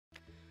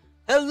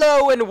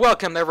Hello and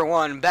welcome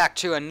everyone back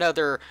to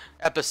another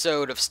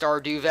episode of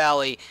Stardew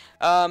Valley.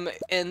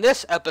 In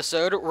this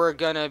episode, we're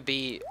gonna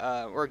be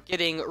we're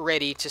getting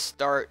ready to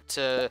start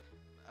to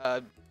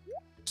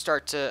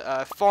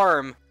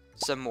farm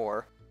some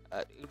more.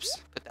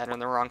 Oops, put that in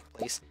the wrong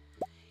place.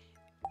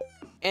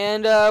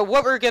 And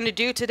what we're gonna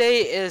do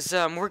today is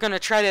we're gonna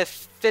try to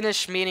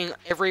finish meeting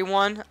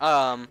everyone.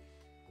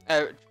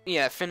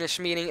 Finish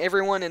meeting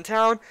everyone in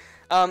town.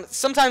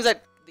 Sometimes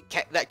that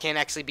can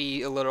actually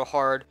be a little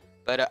hard.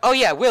 But, oh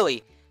yeah,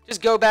 Willie,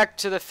 just go back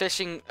to the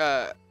fishing,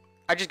 I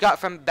just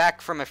got back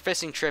from a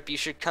fishing trip. You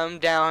should come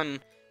down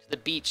to the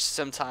beach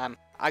sometime.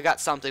 I got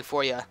something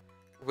for you,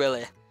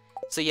 Willie.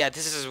 So yeah,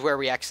 this is where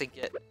we actually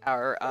get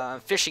our,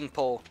 fishing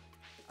pole.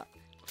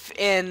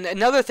 And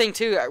another thing,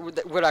 too,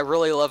 what I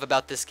really love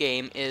about this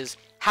game is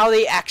how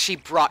they actually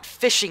brought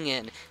fishing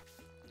in.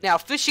 Now,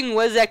 fishing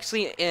was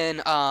actually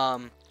in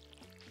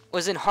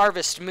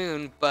Harvest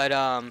Moon,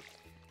 but,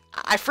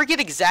 I forget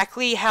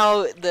exactly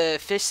how the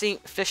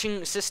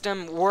fishing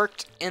system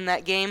worked in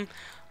that game,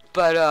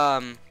 but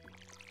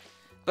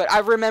I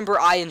remember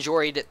I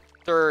enjoyed it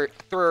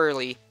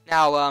thoroughly.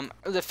 Now,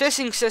 the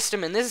fishing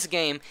system in this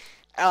game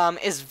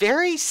is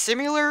very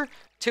similar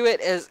to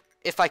it, as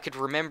if I could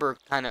remember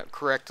kind of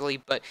correctly,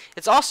 but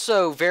it's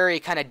also very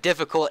kind of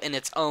difficult in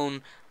its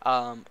own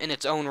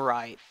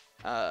right.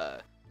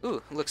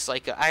 Ooh, looks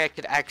like I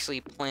could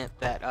actually plant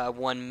that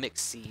one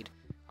mixed seed.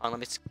 Let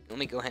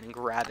me go ahead and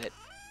grab it.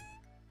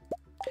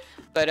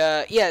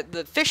 But, yeah,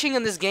 the fishing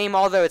in this game,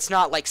 although it's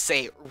not, like,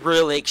 say,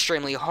 really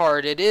extremely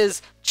hard, it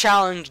is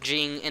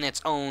challenging in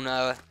its own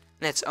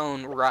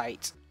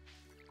right.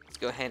 Let's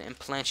go ahead and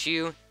plant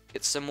you,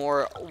 get some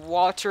more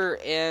water,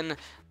 and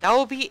that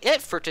will be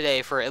it for today,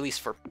 at least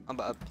for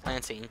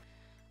planting.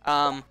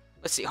 Let's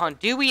see,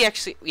 do we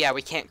actually, yeah,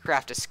 we can't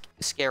craft a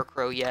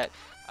scarecrow yet.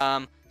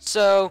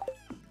 So,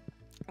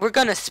 we're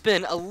gonna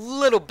spend a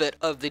little bit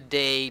of the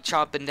day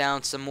chopping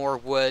down some more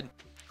wood,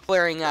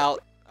 clearing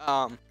out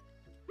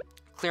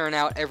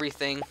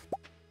everything.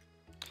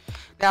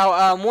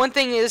 Now, one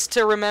thing is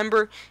to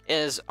remember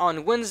is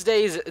on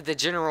Wednesdays the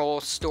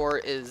general store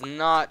is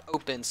not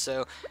open,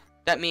 so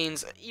that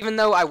means even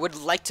though I would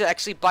like to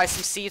actually buy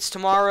some seeds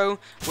tomorrow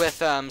with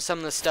some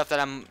of the stuff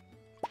that I'm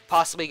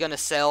possibly gonna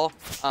sell,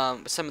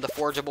 some of the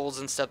forageables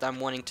and stuff that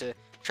I'm wanting to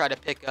try to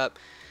pick up,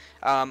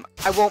 I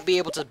won't be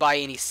able to buy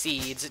any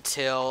seeds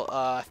till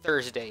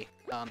Thursday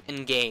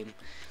in game.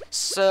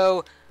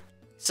 So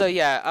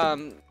yeah,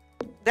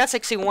 that's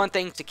actually one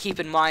thing to keep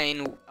in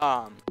mind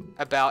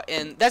about,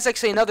 and that's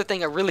actually another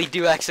thing I really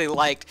do actually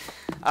like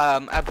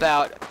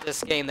about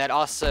this game that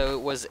also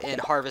was in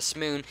Harvest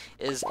Moon,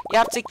 is you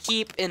have to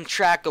keep in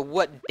track of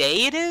what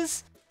day it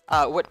is,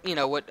 what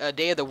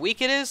day of the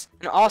week it is,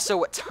 and also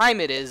what time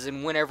it is,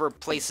 and whenever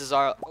places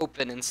are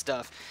open and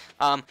stuff.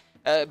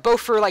 Both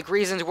for like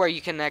reasons where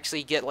you can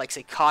actually get, like,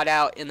 say, caught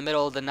out in the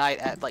middle of the night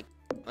at like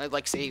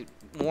say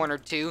 1 or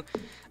 2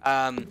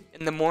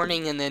 in the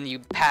morning, and then you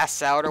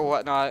pass out or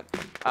whatnot,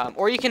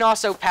 or you can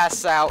also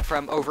pass out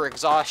from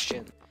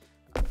overexhaustion.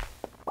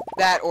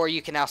 That, or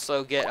you can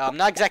also get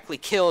not exactly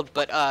killed,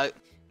 but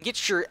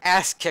get your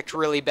ass kicked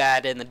really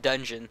bad in the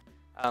dungeon,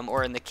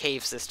 or in the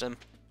cave system.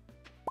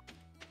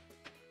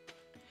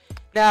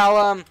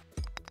 Now,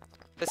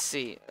 let's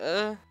see.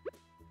 Let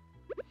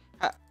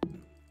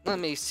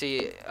me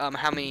see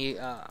how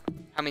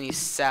many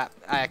sap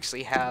I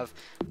actually have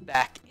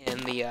back in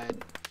the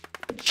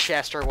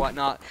chest or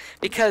whatnot,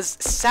 because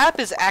sap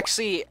is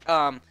actually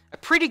a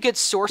pretty good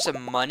source of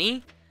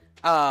money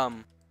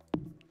in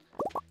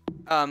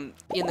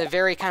the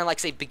very kind of, like,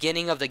 say,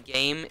 beginning of the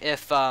game,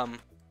 if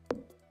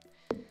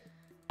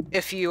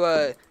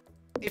you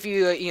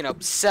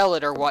sell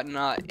it or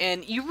whatnot,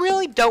 and you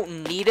really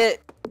don't need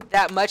it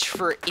that much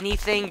for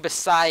anything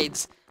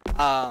besides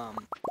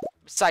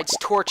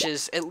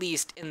torches, at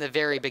least in the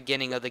very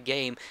beginning of the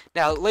game.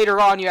 Now, later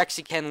on, you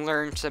actually can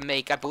learn to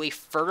make, I believe,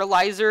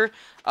 fertilizer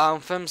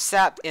from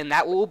sap, and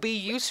that will be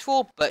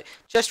useful, but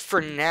just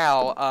for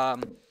now,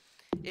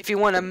 if you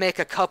want to make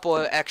a couple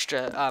of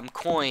extra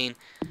coin,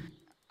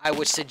 I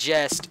would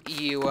suggest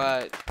you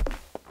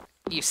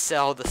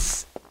sell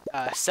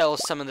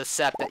some of the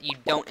sap that you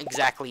don't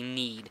exactly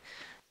need.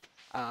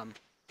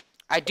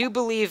 I do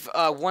believe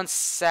 1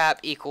 sap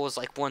equals,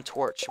 like, 1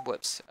 torch.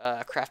 Whoops.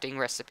 Crafting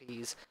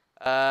recipes.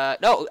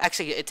 No,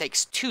 actually, it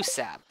takes 2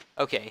 sap.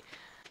 Okay.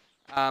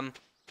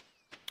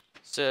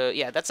 So,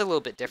 yeah, that's a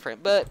little bit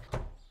different, but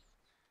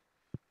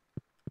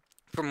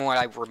from what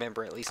I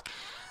remember, at least.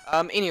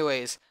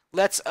 Anyways,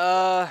 let's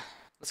go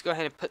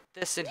ahead and put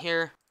this in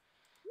here.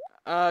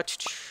 Let's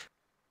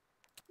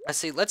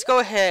see, let's go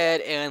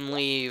ahead and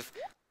leave,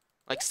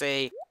 like,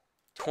 say,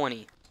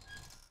 20.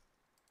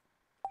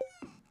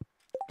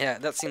 Yeah,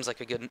 that seems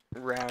like a good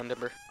round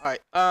number.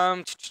 Alright,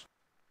 Alright,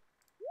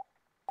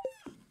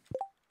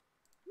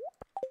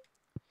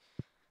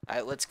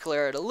 let's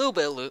clear out a little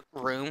bit of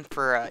room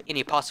for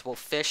any possible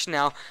fish.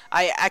 Now,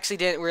 I actually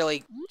didn't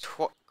really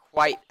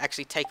quite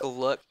actually take a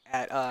look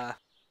at our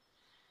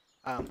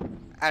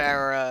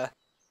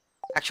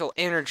actual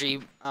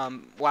energy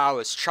while I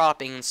was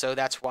chopping, and so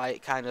that's why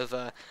it kind of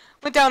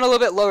went down a little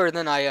bit lower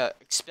than I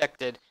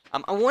expected.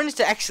 I wanted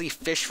to actually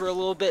fish for a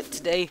little bit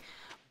today,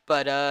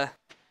 but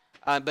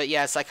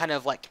yes, I kind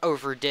of like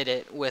overdid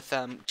it with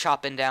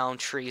chopping down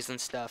trees and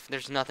stuff.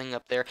 There's nothing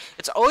up there.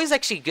 It's always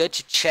actually good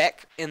to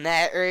check in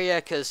that area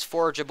because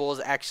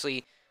forageables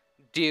actually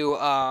do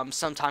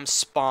sometimes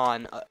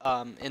spawn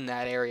in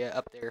that area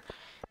up there.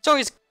 It's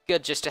always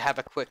good just to have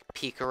a quick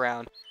peek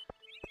around.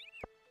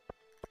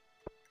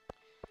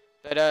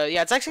 But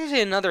yeah, it's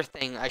actually another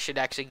thing I should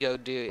actually go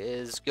do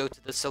is go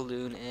to the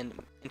saloon and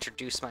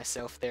introduce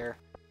myself there.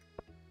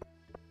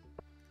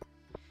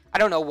 I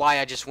don't know why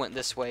I just went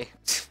this way.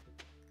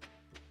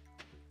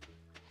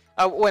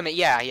 Oh, wait a minute,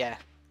 yeah.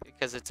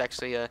 Because it's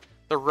actually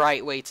the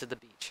right way to the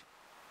beach.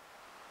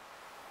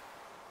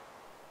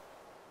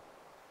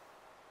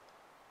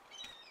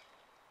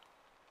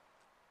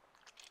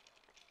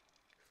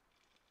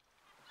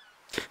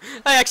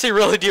 I actually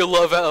really do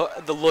love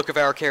the look of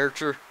our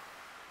character.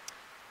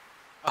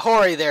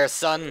 Ahoy there,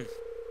 son.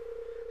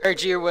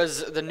 Heard you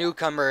was the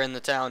newcomer in the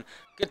town.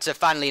 Good to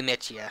finally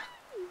meet you.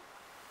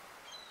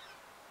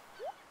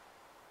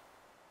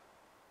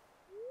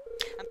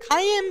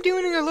 I am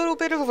doing a little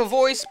bit of a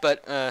voice,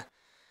 but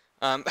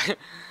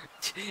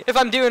if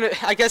I'm doing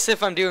it, I guess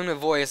if I'm doing a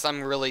voice,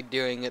 I'm really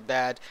doing it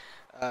bad.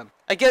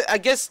 I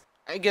guess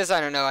I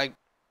don't know.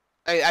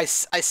 I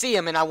see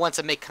him and I want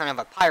to make kind of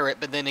a pirate,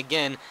 but then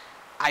again,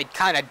 I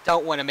kind of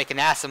don't want to make an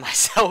ass of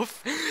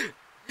myself.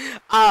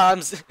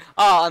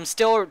 I'm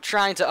still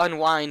trying to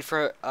unwind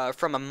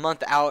from a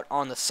month out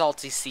on the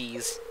salty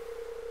seas.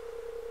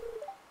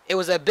 It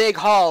was a big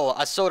haul.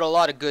 I sold a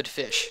lot of good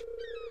fish.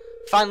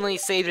 Finally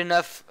saved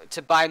enough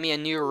to buy me a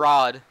new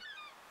rod.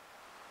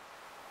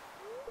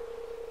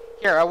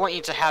 Here, I want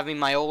you to have me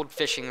my old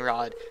fishing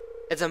rod.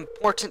 It's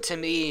important to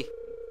me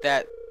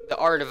that the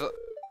art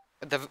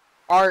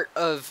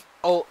of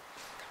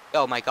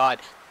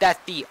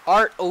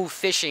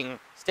fishing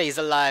stays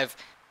alive.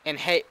 And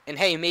hey,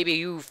 maybe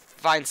you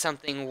find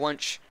something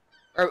once,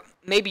 or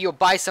maybe you'll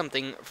buy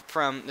something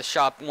from the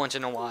shop once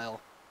in a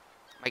while.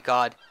 My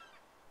God.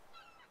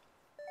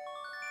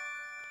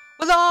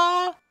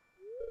 Huzzah!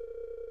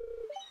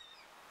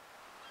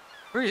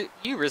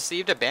 You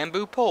received a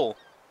bamboo pole.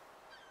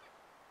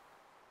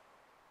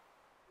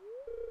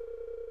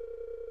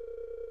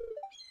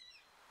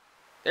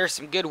 There's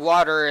some good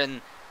water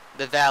in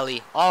the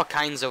valley. All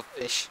kinds of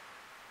fish.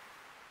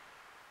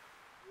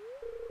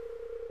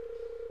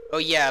 Oh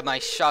yeah, my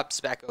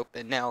shop's back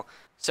open now.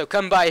 So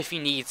come by if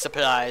you need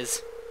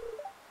supplies.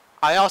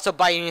 I also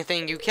buy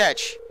anything you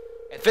catch.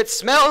 If it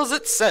smells,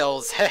 it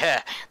sells.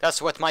 Heh.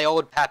 That's what my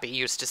old pappy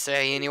used to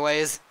say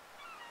anyways.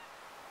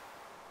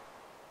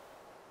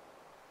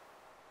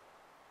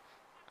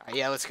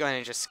 Yeah, let's go ahead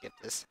and just skip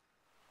this.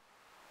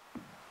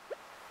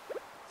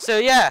 So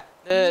yeah,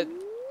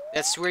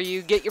 that's where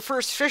you get your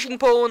first fishing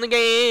pole in the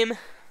game.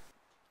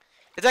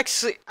 It's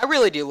actually, I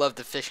really do love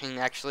the fishing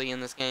actually in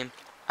this game.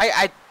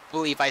 I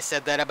believe I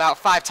said that about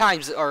 5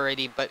 times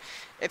already, but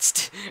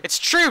it's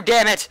true,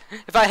 damn it!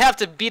 If I have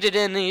to beat it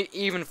in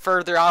even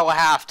further, I will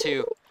have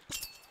to.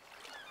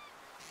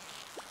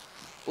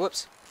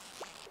 Whoops.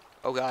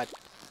 Oh God.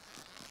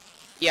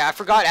 Yeah, I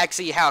forgot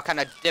actually how kind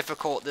of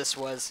difficult this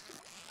was.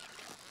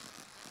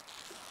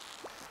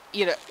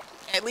 You know,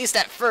 at least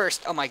at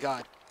first. Oh my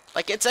God.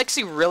 Like, it's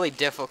actually really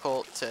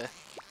difficult to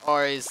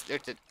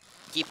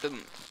keep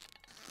them.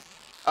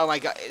 Oh my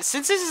God.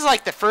 Since this is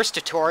like the first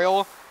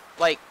tutorial,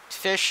 like,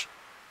 fish,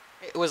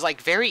 it was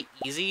like very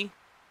easy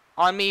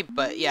on me,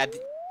 but yeah.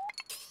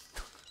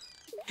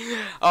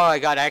 Oh my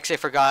God, I actually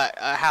forgot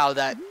how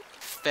that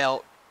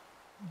felt.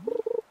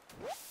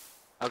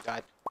 Oh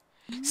God.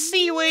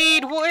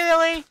 Seaweed,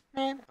 really?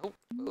 Man. Oh,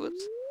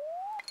 whoops.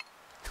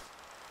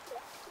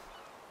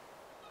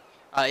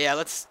 Yeah,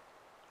 let's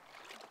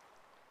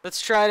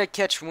try to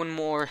catch one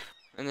more,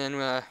 and then,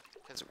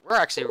 because we're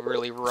actually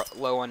really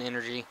low on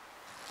energy.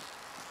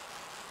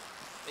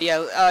 But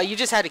yeah, you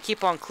just had to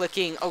keep on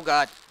clicking. Oh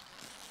God.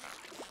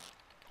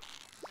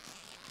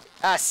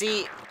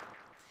 See,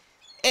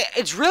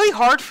 it's really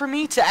hard for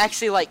me to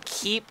actually, like,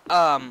 keep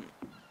that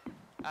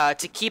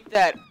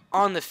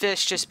on the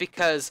fish just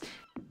because,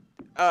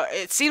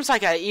 it seems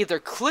like I either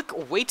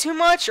click way too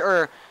much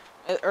or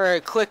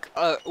click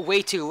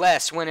way too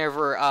less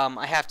whenever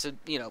I have to,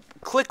 you know,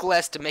 click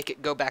less to make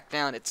it go back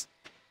down.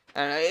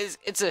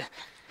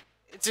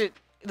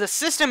 The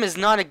system is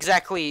not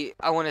exactly,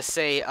 I want to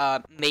say,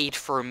 made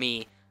for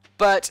me,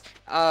 but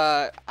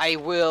I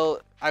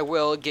will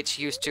get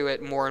used to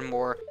it more and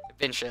more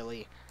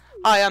eventually.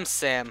 Hi, I'm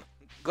Sam.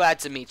 Glad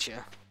to meet you.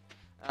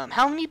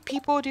 How many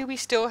people do we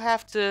still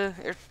have to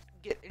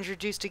get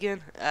introduced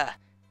again?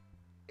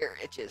 Here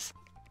itches.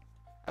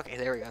 Okay,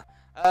 there we go.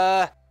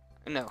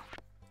 No.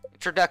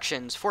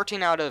 Introductions.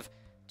 14 out of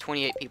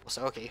 28 people,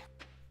 so okay.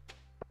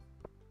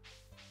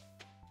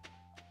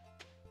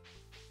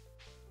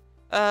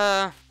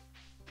 Let's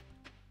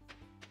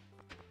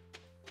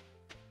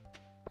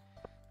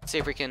see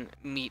if we can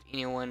meet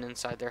anyone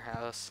inside their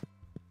house.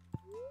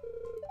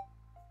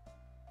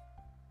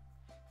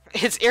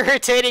 It's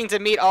irritating to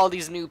meet all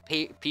these new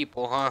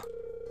people, huh?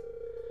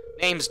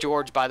 Name's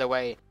George, by the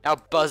way. Now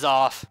buzz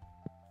off.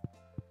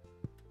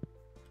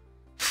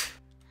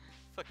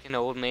 Fucking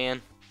old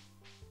man.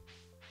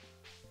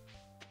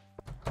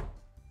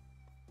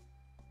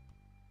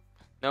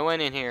 No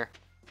one in here.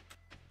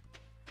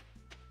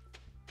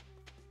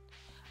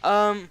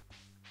 Let's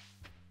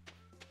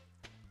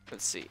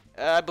see.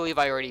 I believe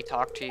I already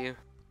talked to you.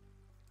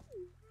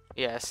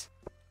 Yes.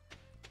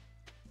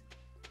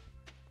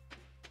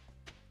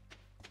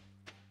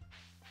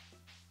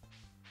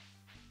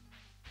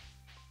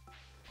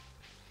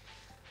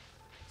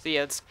 So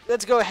yeah,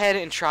 let's go ahead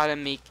and try to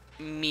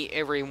meet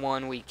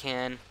everyone we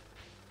can.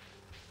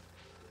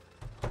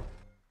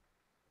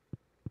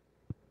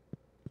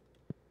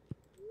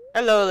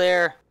 Hello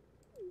there.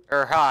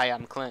 Hi,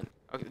 I'm Clint.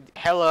 Okay,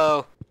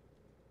 hello.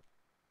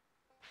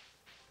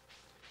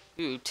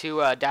 Ooh,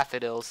 two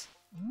daffodils.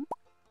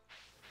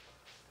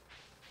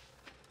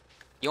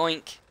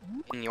 Yoink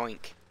and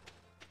yoink.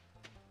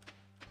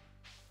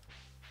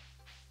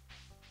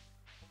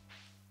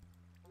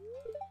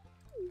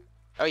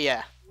 Oh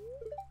yeah.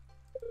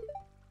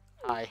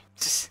 Hi.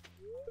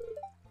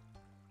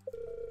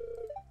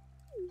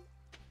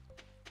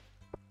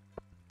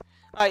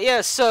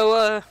 Yeah,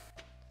 so,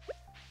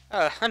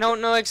 I don't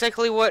know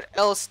exactly what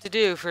else to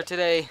do for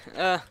today.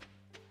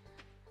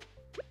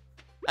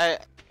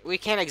 We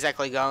can't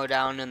exactly go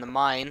down in the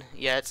mine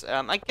yet.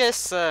 I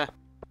guess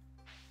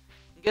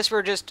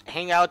we're just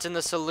hang out in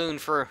the saloon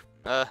for,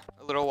 a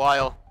little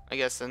while, I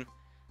guess, and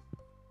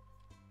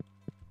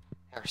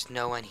there's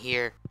no one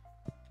here.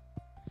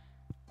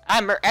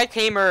 I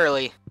came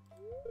early.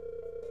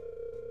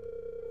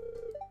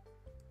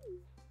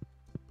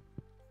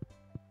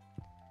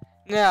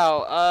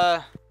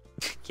 Now,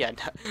 yeah,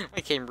 no,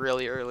 I came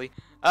really early.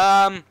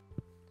 Yeah,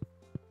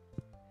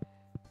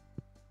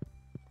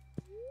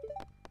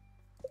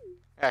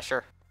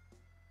 sure.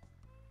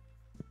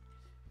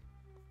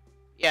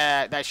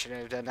 Yeah, that should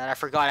have done that. I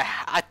forgot.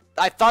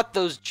 I thought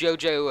those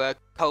JoJo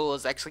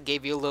colas actually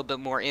gave you a little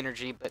bit more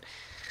energy, but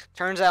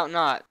turns out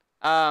not.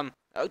 Oh,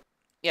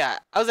 yeah,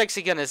 I was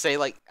actually gonna say,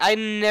 like, I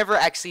never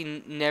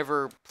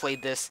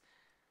played this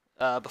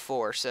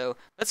before, so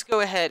let's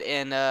go ahead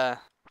and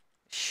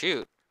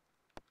shoot.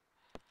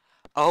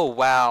 Oh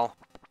wow.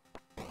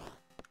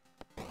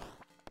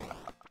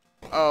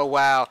 Oh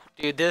wow,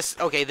 dude, this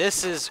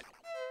is,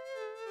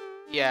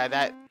 yeah,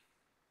 that.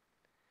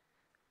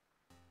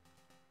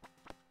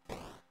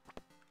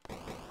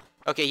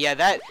 Okay,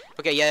 yeah,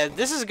 okay, yeah,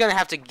 this is gonna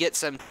have to get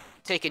some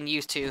taken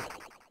used to.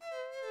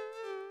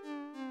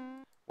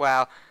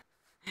 Wow.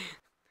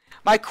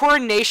 My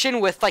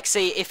coordination with, like,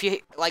 say, if you,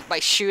 like, by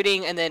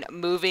shooting and then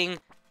moving.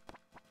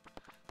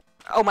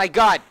 Oh my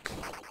god.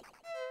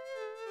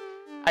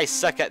 I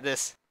suck at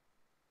this.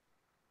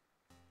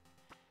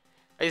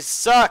 I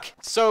suck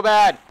so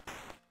bad.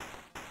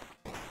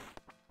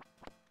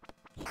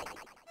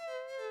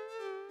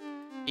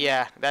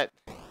 Yeah, that.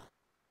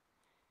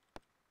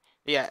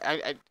 Yeah,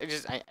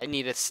 I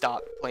need to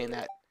stop playing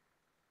that.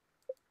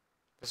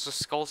 There's a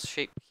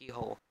skull-shaped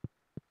keyhole.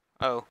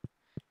 Oh,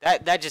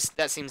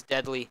 that seems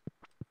deadly.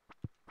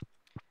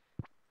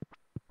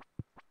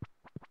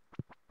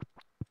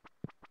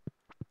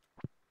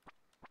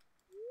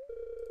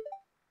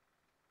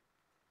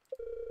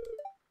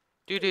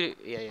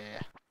 Yeah.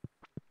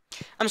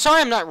 I'm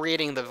sorry I'm not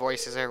reading the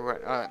voices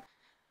everywhere.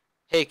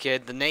 Hey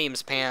kid, the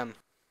name's Pam.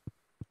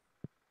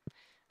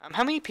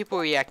 How many people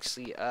we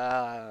actually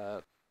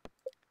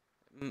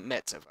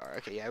met so far?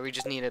 Okay, yeah, we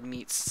just need to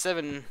meet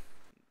 7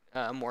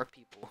 more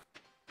people.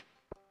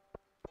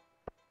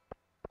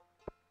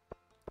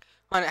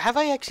 Have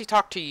I actually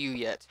talked to you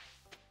yet?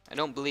 I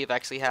don't believe I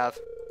actually have.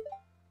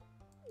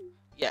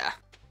 Yeah.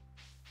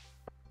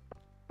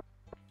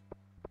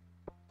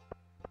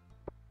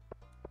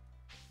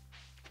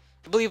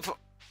 I believe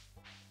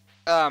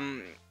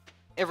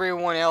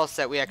everyone else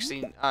that we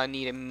actually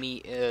need to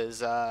meet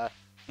is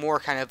more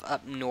kind of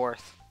up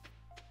north.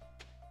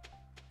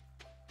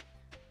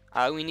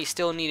 We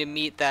still need to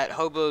meet that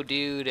hobo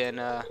dude and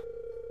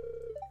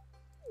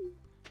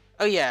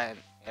oh yeah.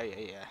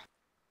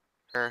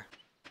 Her.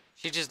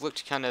 She just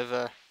looked kind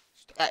of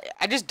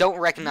I just don't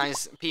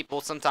recognize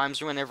people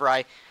sometimes whenever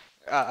I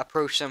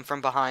approach them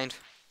from behind.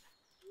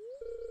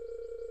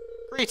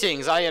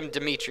 Greetings, I am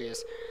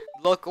Demetrius,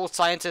 local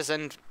scientist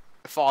and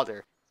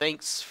father.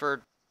 Thanks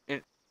for...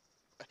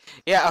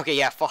 Yeah, okay,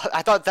 yeah,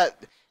 I thought that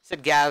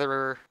said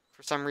gatherer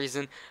for some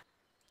reason.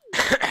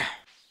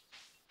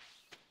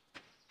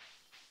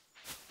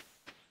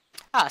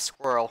 Ah,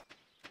 squirrel.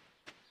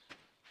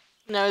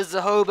 Now, is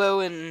the hobo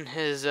in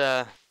his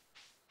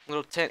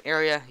little tent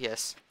area?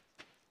 Yes.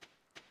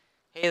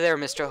 Hey there,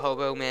 Mr.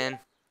 Hobo Man.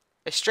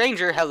 A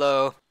stranger,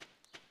 hello.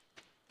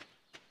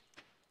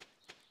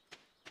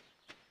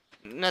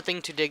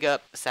 Nothing to dig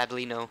up,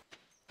 sadly, no.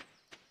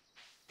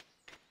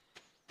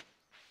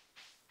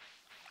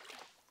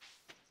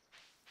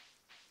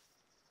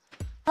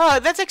 Oh,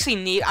 that's actually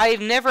neat.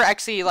 I've never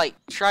actually, like,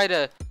 tried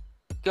to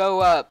go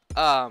up,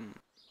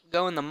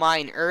 go in the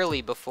mine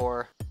early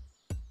before.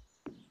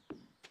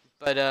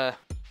 but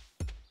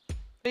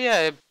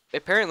yeah,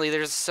 apparently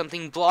there's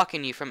something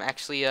blocking you from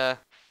actually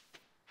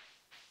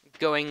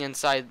going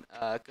inside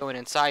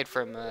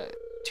from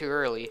too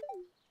early.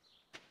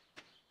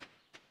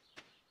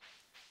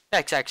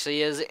 That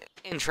actually is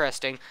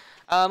interesting.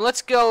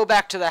 Let's go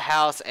back to the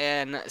house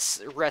and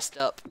rest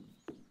up.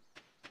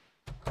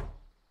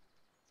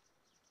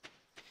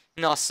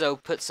 And also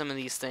put some of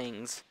these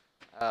things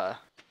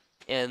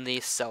in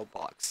the cell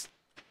box.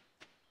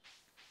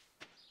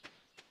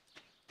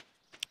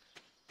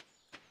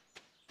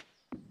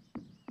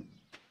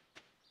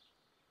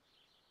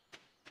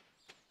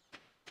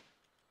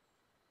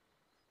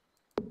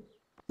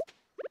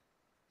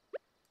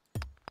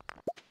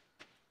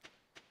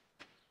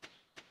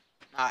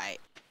 Alright.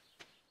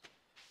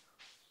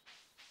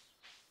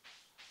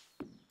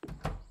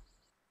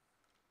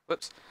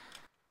 Whoops.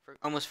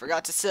 Almost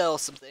forgot to sell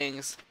some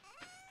things.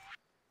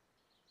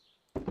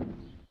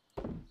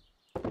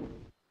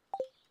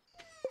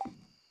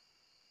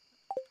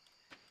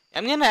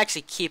 I'm gonna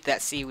actually keep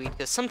that seaweed,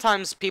 because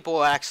sometimes people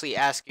will actually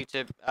ask you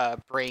to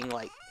bring,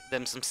 like,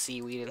 them some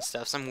seaweed and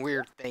stuff. Some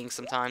weird things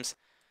sometimes.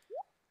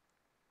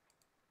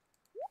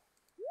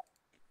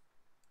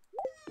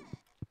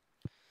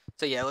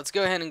 So yeah, let's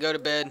go ahead and go to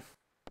bed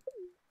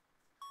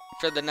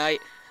for the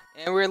night.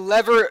 And we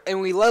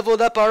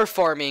leveled up our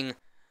farming.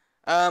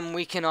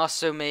 We can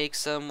also make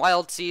some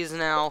wild seeds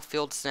now,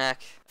 field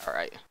snack.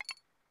 Alright.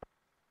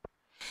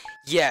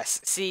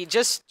 Yes, see,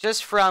 just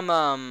from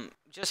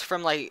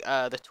like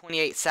the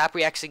 28 sap,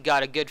 we actually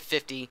got a good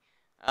 50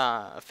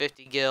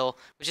 gil,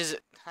 which is,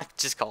 I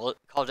just called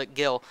it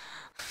gil.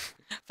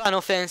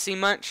 Final Fantasy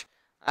munch.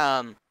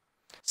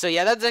 So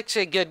yeah, that's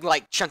actually a good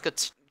like chunk of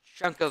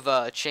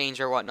change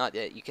or whatnot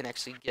that you can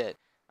actually get.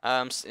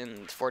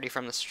 In 40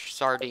 from the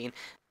sardine.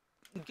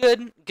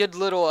 Good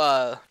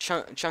little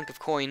chunk of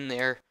coin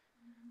there.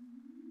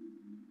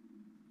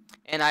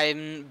 And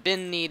I've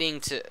been needing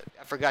to.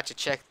 I forgot to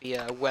check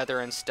the weather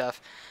and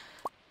stuff.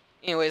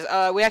 Anyways,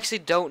 we actually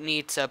don't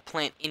need to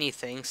plant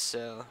anything,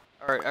 so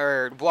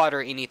or water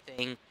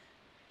anything.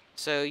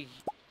 So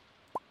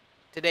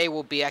today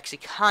will be actually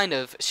kind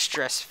of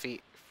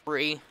stress-free.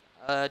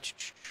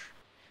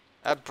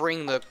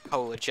 Bring the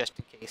cola just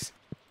in case.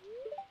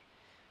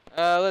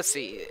 Let's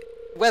see.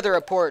 Weather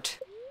report.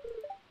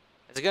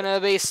 It's gonna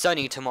be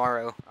sunny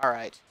tomorrow.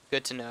 Alright,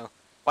 good to know.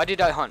 Why did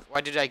I hunt?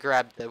 Why did I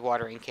grab the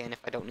watering can if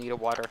I don't need a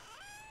water?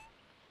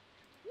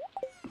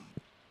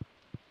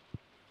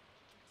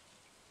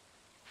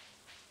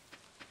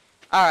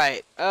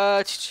 Alright,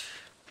 yeah,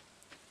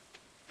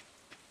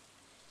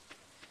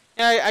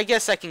 I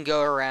guess I can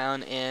go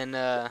around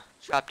and,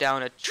 chop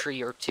down a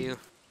tree or two.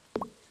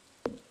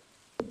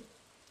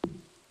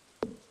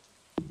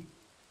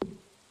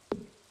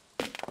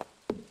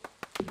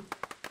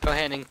 Go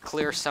ahead and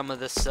clear some of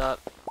this up.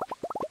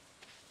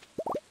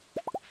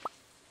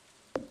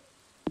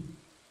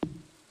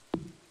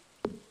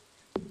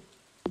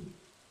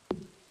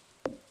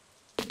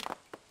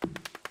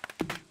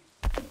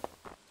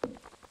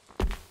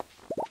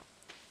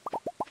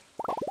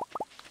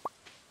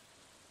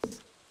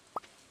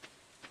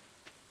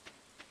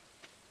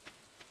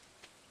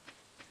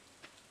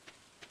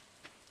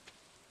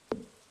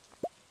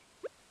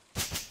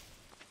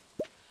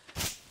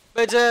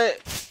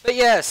 But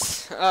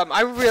yes,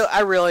 I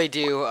really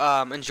do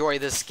enjoy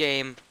this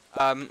game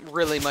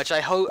really much.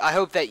 I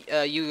hope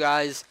that you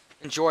guys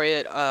enjoy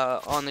it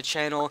on the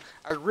channel.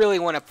 I really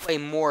want to play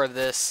more of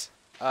this,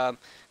 and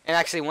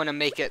actually want to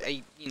make it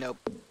a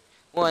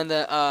one of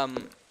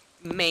the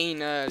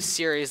main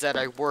series that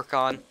I work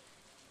on.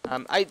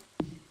 But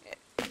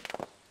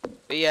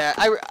yeah,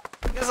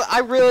 I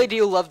really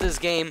do love this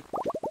game.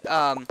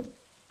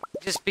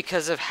 Just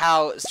because of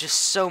how it's just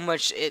so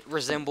much it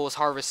resembles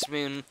Harvest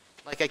Moon,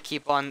 like I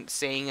keep on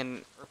saying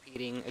and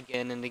repeating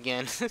again and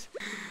again.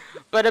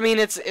 But I mean,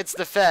 it's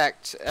the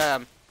fact.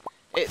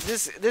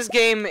 This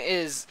game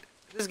is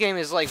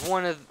like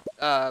one of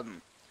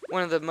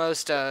the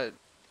most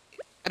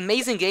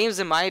amazing games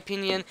in my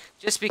opinion,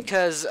 just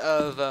because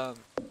of oh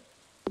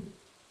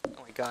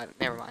my god,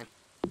 never mind.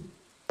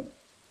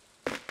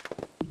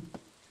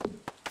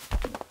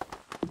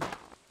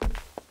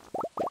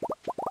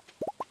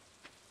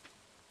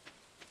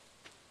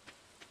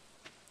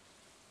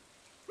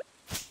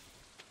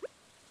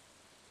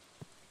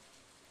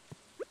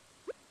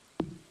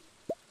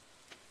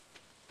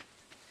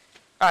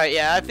 Alright,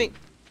 yeah, I think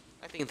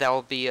that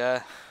will be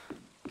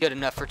good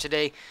enough for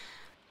today.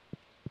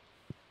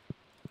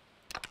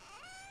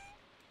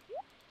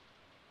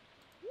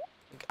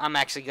 I'm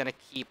actually gonna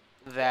keep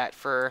that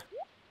for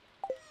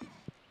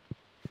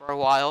a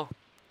while.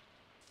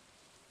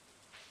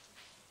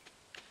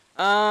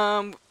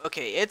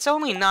 Okay, it's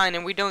only 9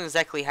 and we don't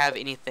exactly have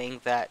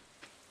anything that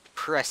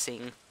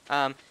pressing.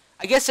 I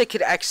guess I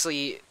could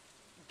actually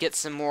get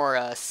some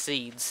more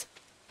seeds.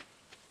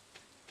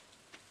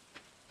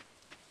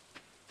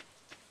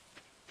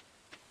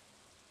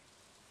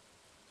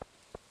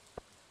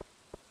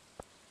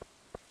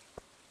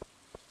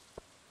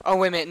 Oh,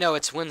 wait a minute. No,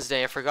 it's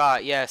Wednesday. I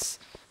forgot. Yes.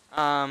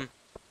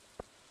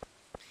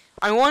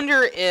 I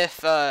wonder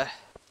if if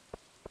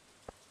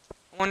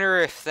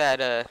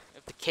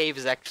the cave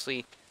is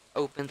actually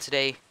open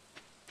today.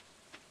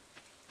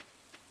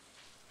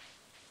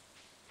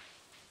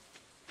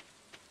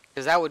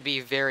 Because that would be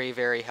very,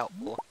 very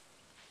helpful.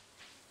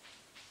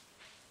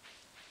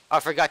 I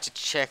forgot to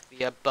check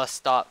the bus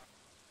stop.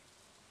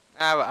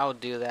 I'll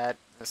do that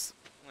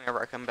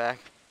whenever I come back.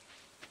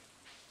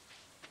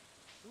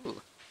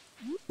 Ooh.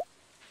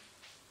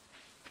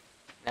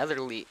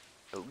 Another leak.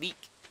 A leak.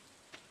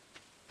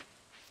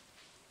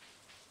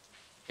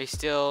 Are you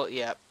still?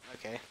 Yep.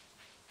 Okay.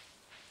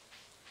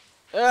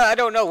 I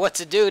don't know what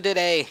to do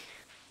today.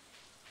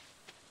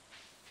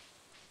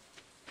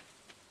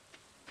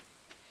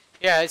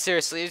 Yeah,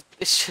 seriously,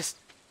 it's just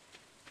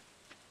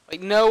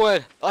like no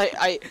one.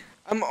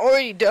 I'm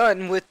already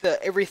done with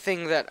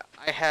everything that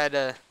I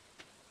had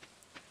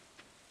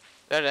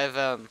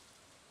that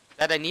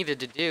I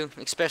needed to do,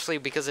 especially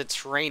because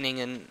it's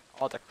raining and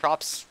all the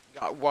crops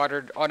got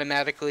watered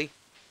automatically.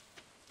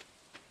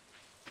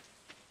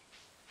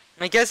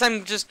 I guess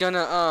I'm just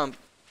gonna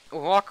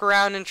walk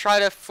around and try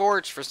to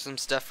forage for some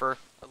stuff for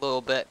a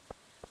little bit.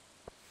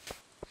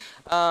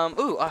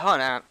 Ooh,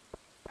 hold on.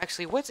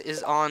 Actually, what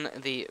is on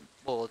the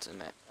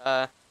bulletin?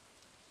 I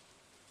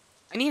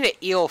need an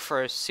eel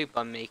for a soup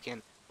I'm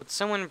making. Would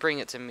someone bring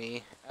it to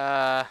me?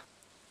 I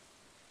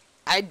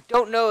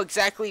don't know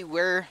exactly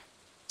where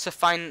to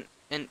find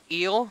an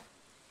eel.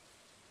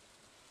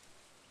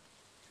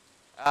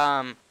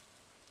 I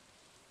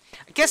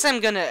guess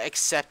I'm gonna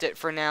accept it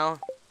for now.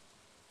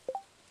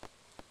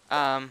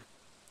 I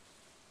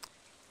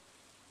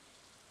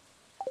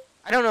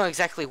don't know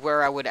exactly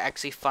where I would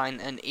actually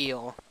find an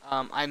eel.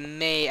 I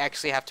may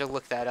actually have to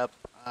look that up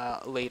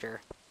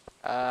later.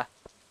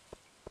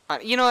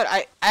 You know what?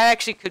 I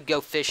actually could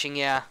go fishing.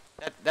 Yeah,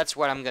 that's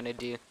what I'm gonna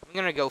do. I'm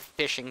gonna go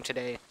fishing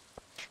today.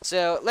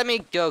 So let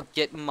me go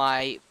get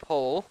my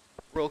pole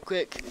real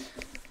quick.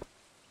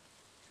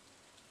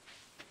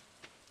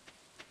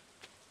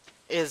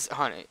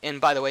 And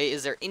by the way,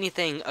 is there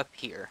anything up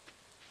here?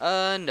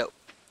 Nope.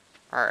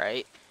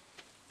 Alright.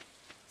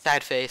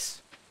 Sad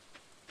face.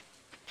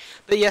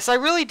 But yes, I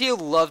really do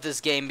love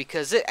this game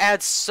because it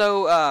adds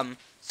so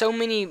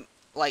many,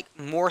 like,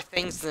 more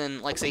things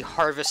than, like, say,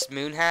 Harvest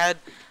Moon had.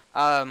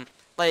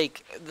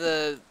 Like,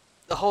 the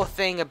whole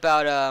thing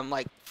about,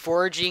 like,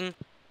 foraging,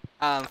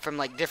 from,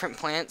 like, different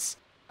plants,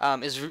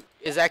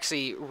 is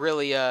actually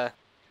really,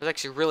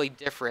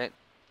 different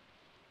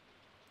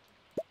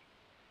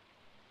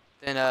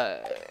than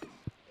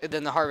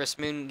the Harvest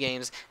Moon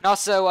games. And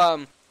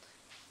also,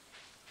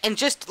 and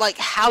just like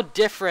how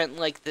different,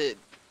 like say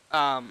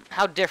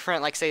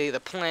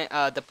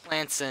the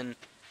plants and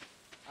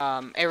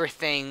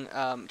everything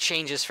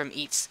changes from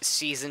each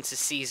season to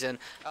season.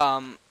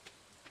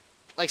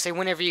 Like say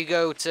whenever you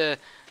go to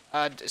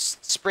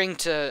spring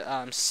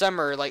to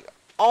summer, like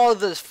all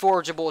the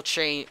forageable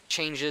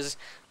changes,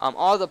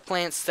 all the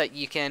plants that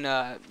you can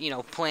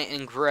plant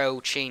and grow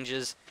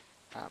changes.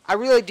 I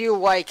really do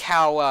like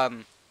how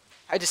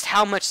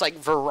how much like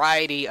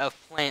variety of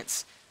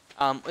plants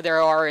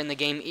there are in the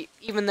game,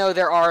 even though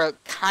there are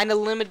kind of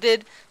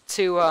limited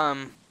to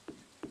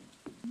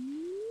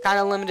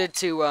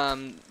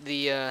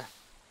the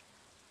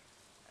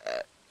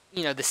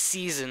the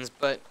seasons.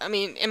 But I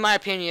mean, in my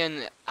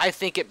opinion, I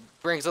think it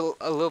brings a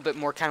little bit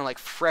more kind of like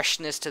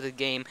freshness to the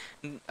game,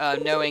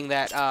 knowing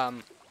that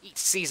each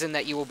season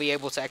that you will be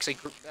able to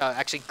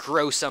actually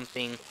grow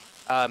something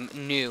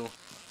new.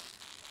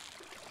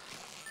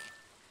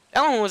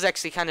 That one was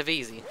actually kind of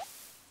easy.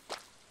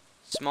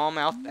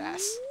 Smallmouth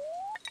bass.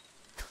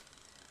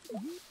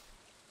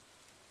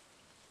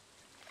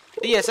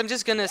 But yes, I'm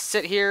just gonna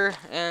sit here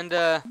and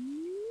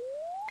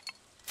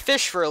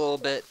fish for a little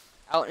bit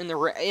out in the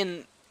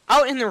rain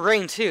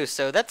too.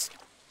 So that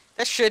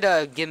should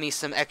give me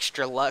some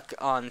extra luck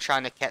on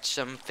trying to catch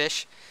some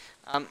fish.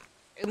 At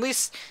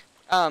least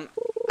I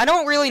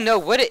don't really know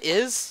what it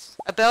is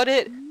about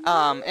it,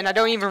 and I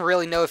don't even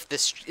really know if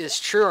this is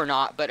true or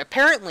not. But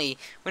apparently,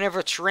 whenever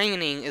it's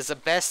raining, is the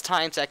best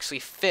time to actually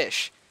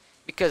fish,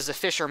 because the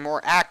fish are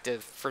more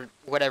active for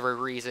whatever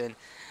reason.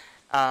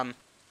 I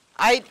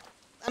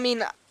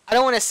mean, I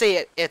don't want to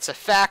say it's a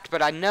fact,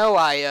 but I know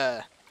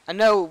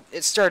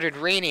it started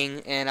raining,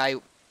 and I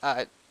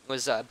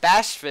was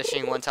bass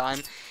fishing one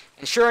time,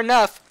 and sure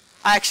enough,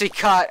 I actually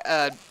caught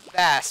a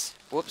bass.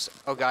 Whoops!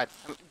 Oh God,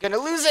 I'm gonna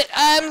lose it.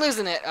 I'm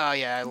losing it. Oh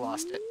yeah, I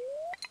lost it.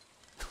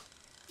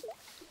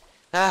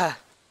 I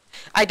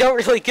don't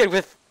really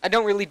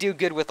do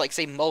good with like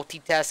say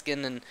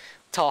multitasking and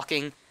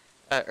talking,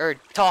 or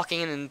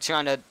talking and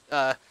trying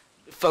to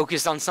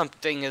focus on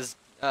something as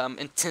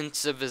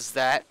intensive as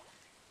that.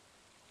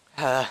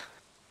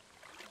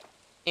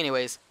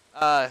 Anyways,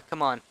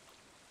 come on.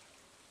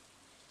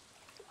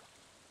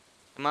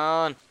 Come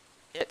on.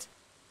 Hit.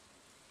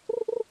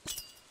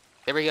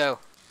 There we go.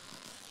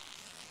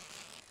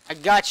 I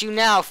got you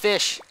now,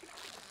 fish.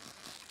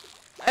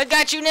 I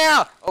got you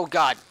now. Oh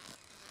God.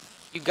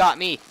 You got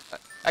me.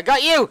 I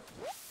got you.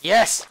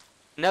 Yes.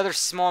 Another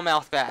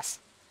smallmouth bass.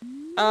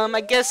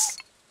 I guess.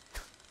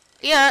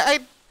 Yeah,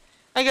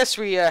 I guess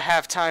we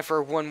have time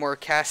for one more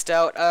cast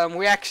out.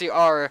 We actually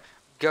are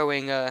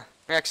going. We're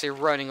actually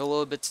running a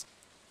little bit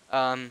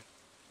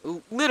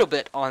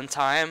on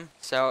time.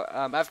 So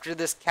after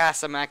this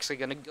cast, I'm actually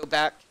gonna go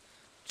back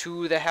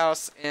to the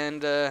house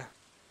and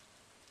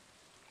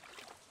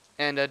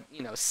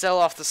you know, sell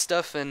off the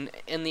stuff and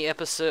end the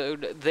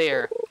episode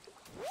there.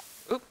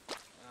 Oop.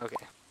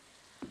 Okay.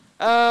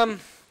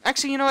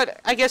 Actually, you know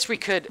what? I guess we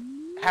could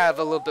have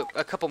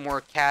a couple more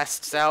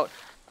casts out.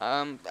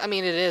 I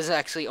mean, it is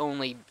actually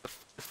only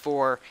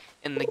 4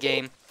 in the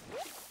game.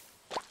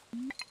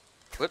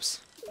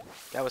 Whoops.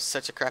 That was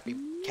such a crappy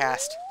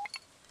cast.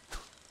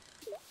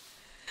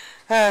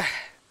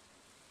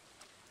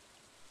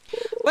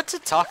 What to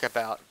talk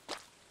about?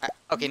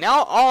 Okay,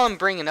 now all I'm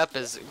bringing up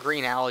is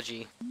green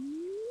algae.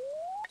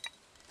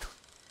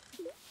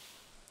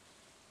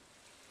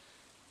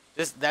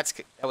 That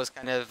was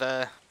kind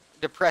of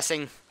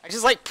depressing. I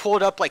just like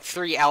pulled up like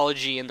 3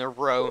 algae in the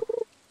row.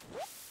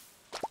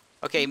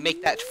 Okay,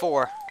 make that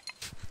 4.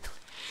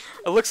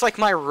 It looks like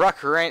my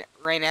ruck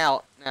ran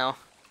out now.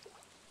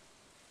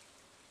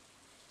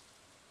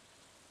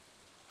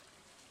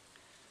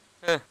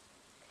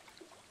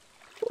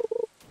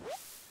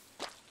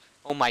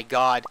 Oh my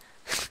god.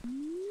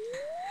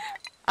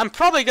 I'm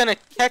probably gonna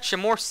catch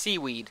some more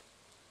seaweed.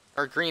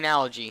 Or green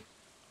algae.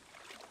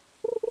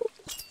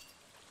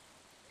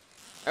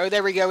 Oh,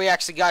 there we go. We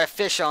actually got a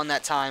fish on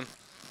that time.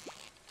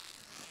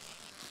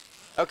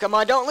 Oh, come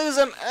on. Don't lose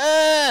him.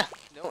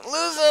 Don't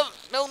lose him.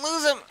 Don't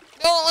lose him.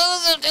 Don't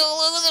lose him.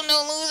 Don't lose him.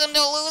 Don't lose him.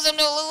 Don't lose him.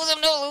 Don't lose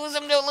him. Don't lose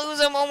him. Don't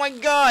lose him. Oh, my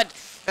God.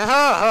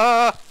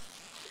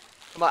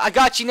 Come on. I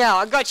got you now.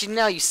 I got you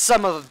now, you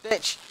son of a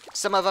bitch.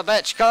 Son of a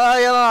bitch. Come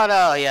on.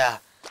 Oh, yeah.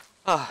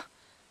 Oh,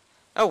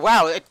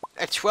 wow.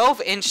 A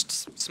 12-inch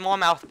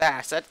smallmouth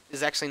bass. That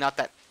is actually not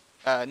that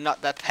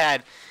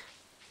bad.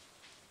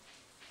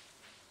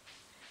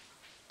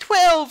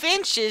 12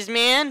 inches,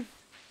 man.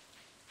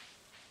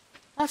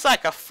 That's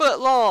like a foot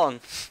long.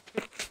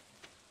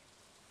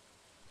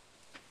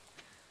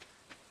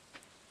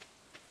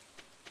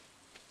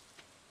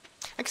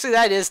 Actually,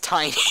 that is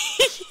tiny.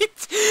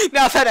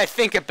 Now that I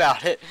think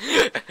about it,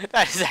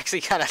 that is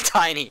actually kind of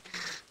tiny.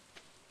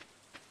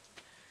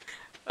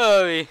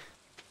 Oh.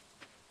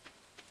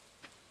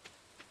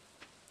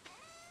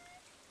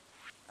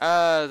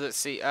 Let's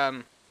see.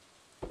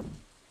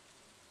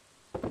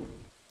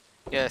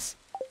 Yes.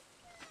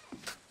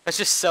 Let's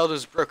just sell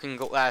those broken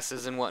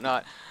glasses and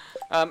whatnot.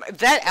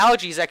 That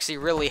algae is actually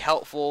really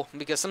helpful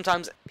because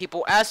sometimes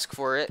people ask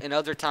for it, and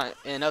other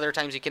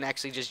times you can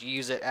actually just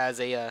use it as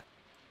a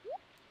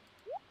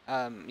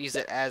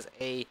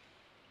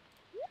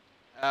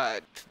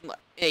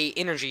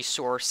energy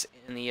source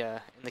in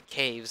the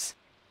caves.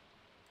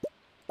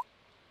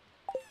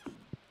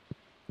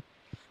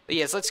 But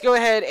yes, let's go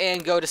ahead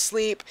and go to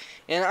sleep,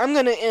 and I'm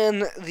gonna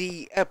end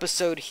the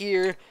episode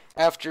here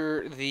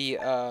after the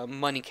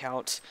money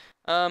count.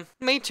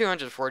 Made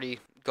 240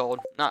 gold,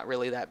 not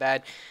really that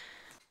bad.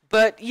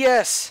 But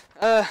yes,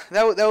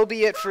 that will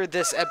be it for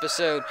this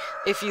episode.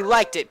 If you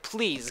liked it,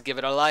 please give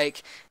it a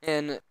like,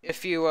 and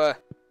if you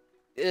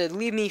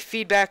leave me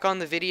feedback on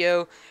the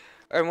video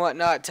and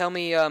whatnot, tell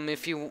me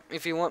if you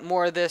want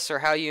more of this or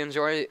how you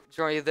enjoy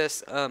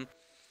this.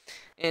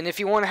 And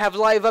if you want to have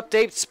live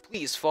updates,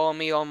 please follow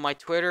me on my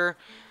Twitter.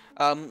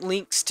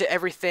 Links to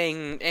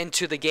everything and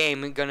to the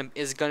game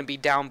is gonna be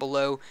down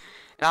below,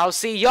 and I'll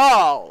see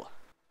y'all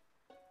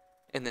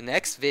in the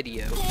next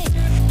video.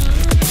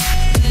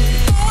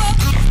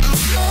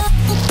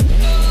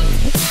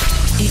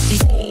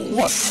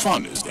 What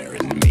fun is there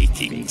in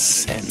making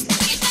sense?